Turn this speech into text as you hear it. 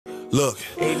Look,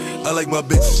 I like my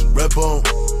bitches red bone,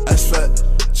 ass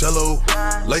fat, jello,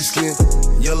 light skin,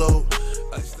 yellow.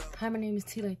 Hi, my name is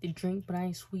T like the drink, but I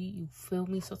ain't sweet, you feel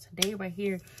me? So today right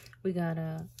here, we got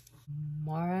a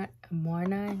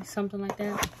Marni, something like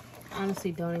that.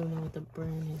 Honestly, don't even know what the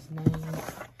brand is name.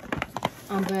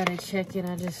 I'm bad at checking.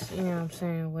 I just, you know what I'm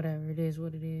saying, whatever, it is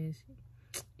what it is.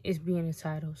 It's being a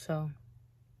title, so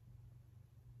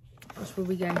that's what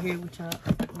we got here with y'all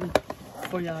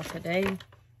for y'all today.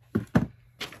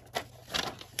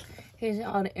 Here's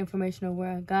all the information of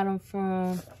where I got them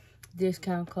from.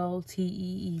 Discount code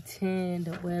TEE10,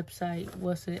 the website,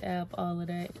 what's the app, all of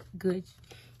that good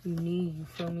you need, you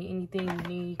feel me? Anything you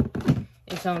need,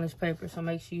 it's on this paper, so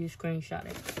make sure you screenshot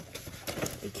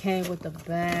it. It came with the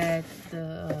bag,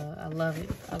 I love it,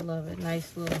 I love it.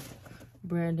 Nice little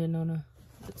branding on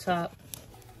the top.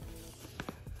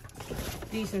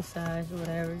 Decent size or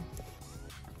whatever.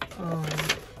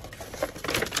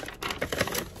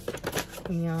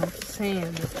 You know what I'm saying?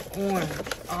 It's orange.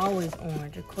 Always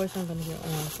orange. Of course I'm gonna get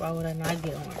orange. Why would I not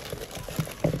get orange?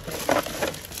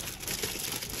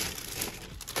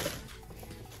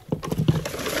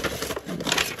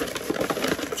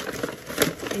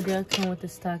 It does come with the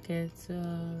StockX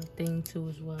thing too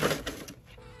as well.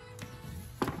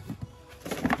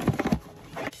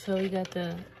 So we got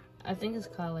the, I think it's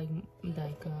called like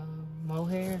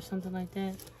mohair or something like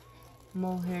that.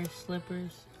 Mohair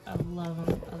slippers. I love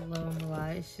them. I love them a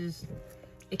lot. It's just,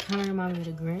 it kind of reminds me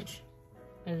of the Grinch.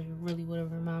 That's really what it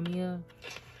reminds me of.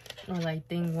 Or like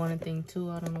thing 1 and thing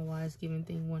 2. I don't know why it's giving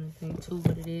thing 1 and thing 2,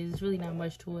 but it is. It's really not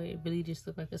much to it. It really just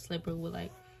looks like a slipper with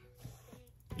like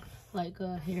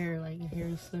a hair, like a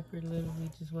hairy slipper. Literally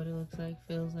just what it looks like,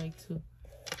 feels like too.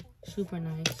 Super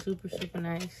nice. Super, super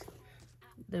nice.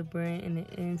 The brand in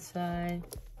the inside.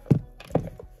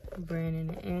 Brand in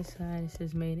the inside. It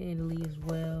says made in Italy as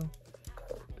well.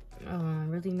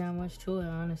 Really not much to it,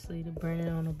 honestly. The branding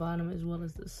on the bottom as well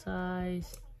as the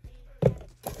size.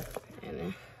 And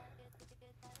then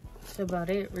that's about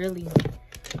it, really.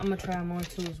 I'm gonna try them on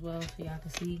too as well so y'all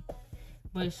can see.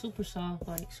 But it's super soft,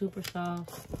 like super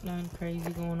soft. Nothing crazy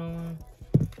going on.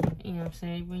 You know what I'm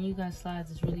saying? When you got slides,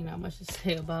 there's really not much to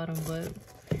say about them, but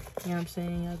you know what I'm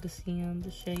saying? Y'all can see them,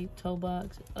 the shape, toe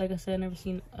box. Like I said, I've never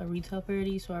seen a retail pair of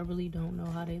these, so I really don't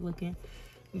know how they looking.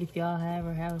 If y'all have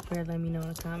or have a pair, let me know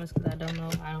in the comments, because I don't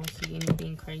know. I don't see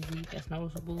anything crazy that's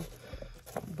noticeable.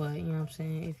 But, you know what I'm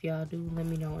saying? If y'all do, let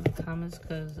me know in the comments,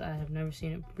 because I have never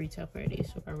seen a retail pair of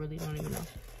these, so I really don't even know.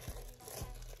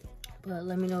 But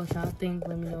let me know what y'all think.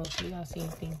 Let me know if y'all see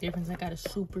anything different. I got a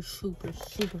super, super,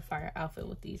 super fire outfit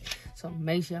with these. So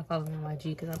make sure y'all follow me on my G,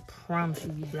 because I promise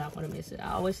you, you do not want to miss it.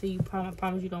 I always say I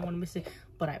promise you don't want to miss it,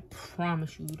 but I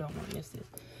promise you, you don't want to miss it.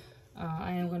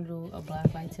 I am going to do a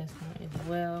black light test on it as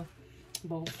well.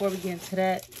 But before we get into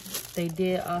that, they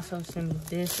did also send me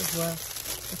this as well.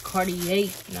 The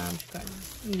Cartier. Nah, I'm just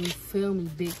kidding. You feel me?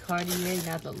 Big Cartier,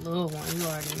 not the little one. You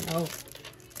already know.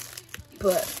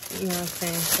 But, you know what I'm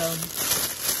saying? So,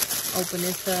 open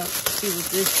this up. See what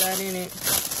this got in it.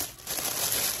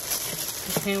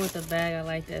 It came with a bag. I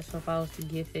like that. So, if I was to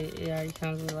gift it, it already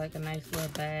comes with like a nice little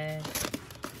bag.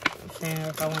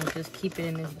 If I want to just keep it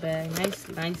in this bag.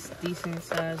 Nice, decent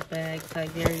sized bag. It's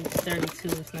like very sturdy too.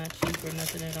 It's not cheap or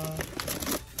nothing at all.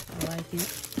 I like it.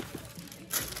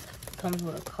 Comes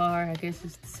with a card. I guess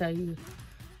it's to tell you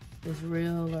it's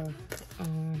real or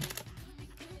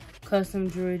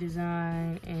custom jewelry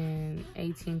design and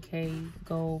 18K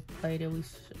gold plated.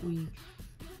 We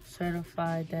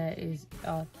certified that is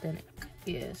authentic.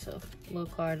 Yeah, so little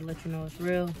card to let you know it's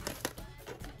real.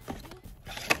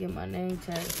 Get my name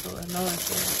tag so I know it's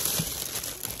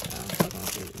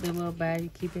there. The little bag you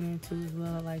keep it in too as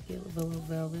well. I like it. A little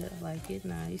velvet. I like it.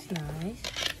 Nice.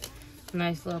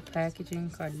 Nice little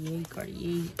packaging.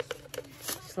 Cartier.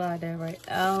 Slide that right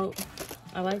out.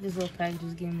 I like this little package.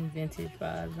 It's giving me vintage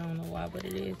vibes. I don't know why, but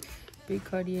it is. Big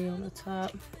Cartier on the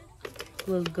top.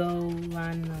 Little gold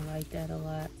lining. I like that a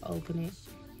lot. Open it.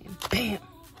 And bam!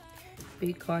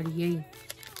 Big Cartier.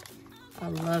 I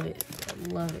love it. I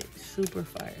love it. Super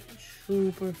fire.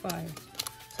 Super fire.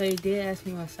 So they did ask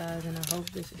me my size, and I hope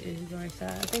this is the right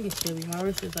size. I think it should be. My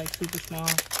wrist is like super small.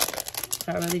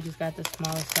 So I really just got the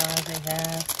smallest size they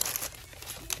have.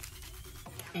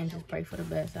 And just pray for the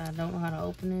best. I don't know how to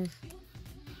open this.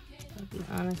 I'll be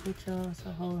honest with y'all.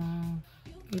 So hold on.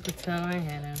 You can tell I ain't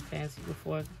had nothing fancy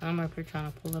before. I'm up here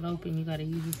trying to pull it open. You gotta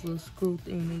use this little screw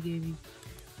thing they give you.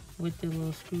 With the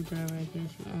little screwdriver, I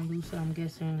guess you unloose it. I'm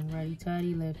guessing righty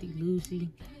tighty, lefty loosey.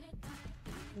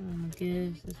 I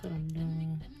guess that's what I'm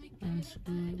doing.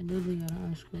 Unscrew it. Literally gotta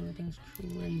unscrew it. That's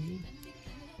crazy.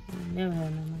 I've never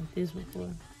had nothing like this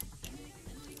before.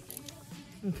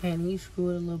 Okay, and you screw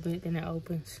it a little bit, then it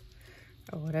opens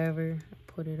or whatever.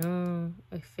 Put it on.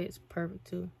 It fits perfect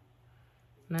too.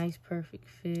 Nice, perfect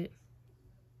fit.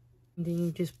 And then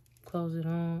you just close it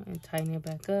on and tighten it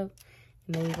back up.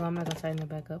 And there you go. I'm not gonna tighten it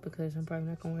back up because I'm probably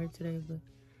not gonna wear it today, but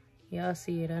y'all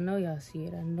see it. I know y'all see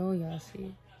it. I know y'all see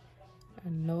it. I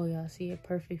know y'all see it.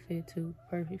 Perfect fit too.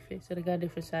 Perfect fit. So they got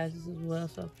different sizes as well.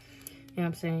 So, you know what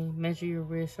I'm saying? Measure your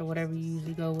wrist or whatever you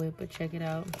usually go with, but check it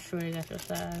out. I'm sure they got your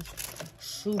size.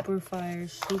 Super fire.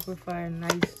 Super fire.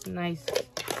 Nice, nice,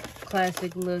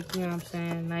 classic look. You know what I'm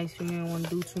saying? Nice. You don't want to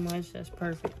do too much. That's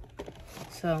perfect.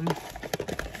 So,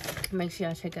 make sure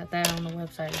y'all check out that on the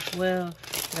website as well.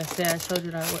 Like I said, I showed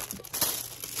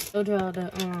you all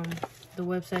the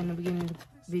website in the beginning of the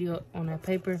video on that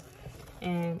paper.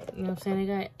 And, you know what I'm saying,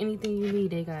 they got anything you need.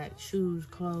 They got shoes,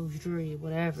 clothes, jewelry,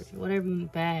 whatever. Whatever you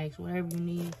need, bags, whatever you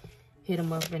need, hit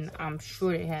them up, and I'm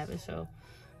sure they have it. So,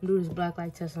 I'm doing this black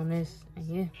light test on this, and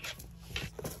yeah.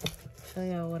 Show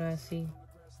y'all what I see.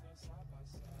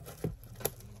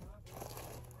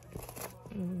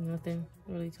 Nothing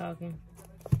really talking.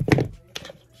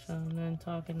 So, nothing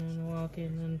talking, nothing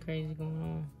walking, nothing crazy going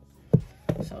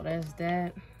on. So, that's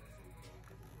that.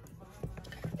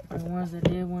 For the ones that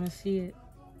did want to see it.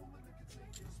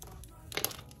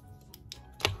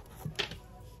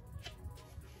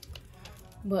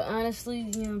 But honestly, you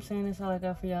know what I'm saying, that's all I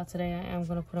got for y'all today. I am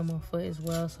going to put them on foot as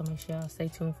well, so make sure y'all stay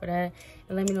tuned for that.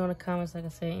 And let me know in the comments, like I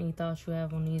said, any thoughts you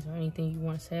have on these or anything you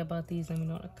want to say about these, let me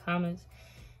know in the comments.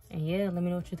 And yeah, let me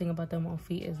know what you think about them on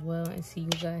feet as well, and see you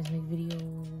guys in the video.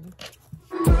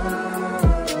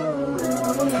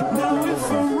 Now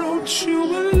if I wrote you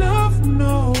a love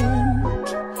note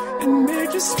and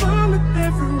made you smile at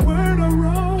every word I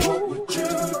wrote, what would you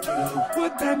do?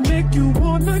 Would that make you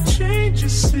wanna change your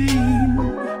scene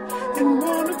and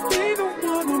wanna be the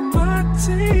one on my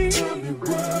team? Tell me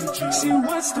what you see,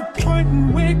 what's the point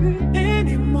in waiting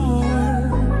anymore?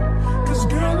 Cause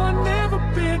girl, I've never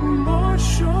been more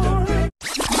sure.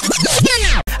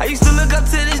 I used to look up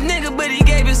to this nigga, but he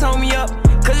gave his homie up.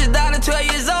 Cause his daughter 12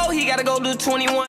 years old, he gotta go do 21.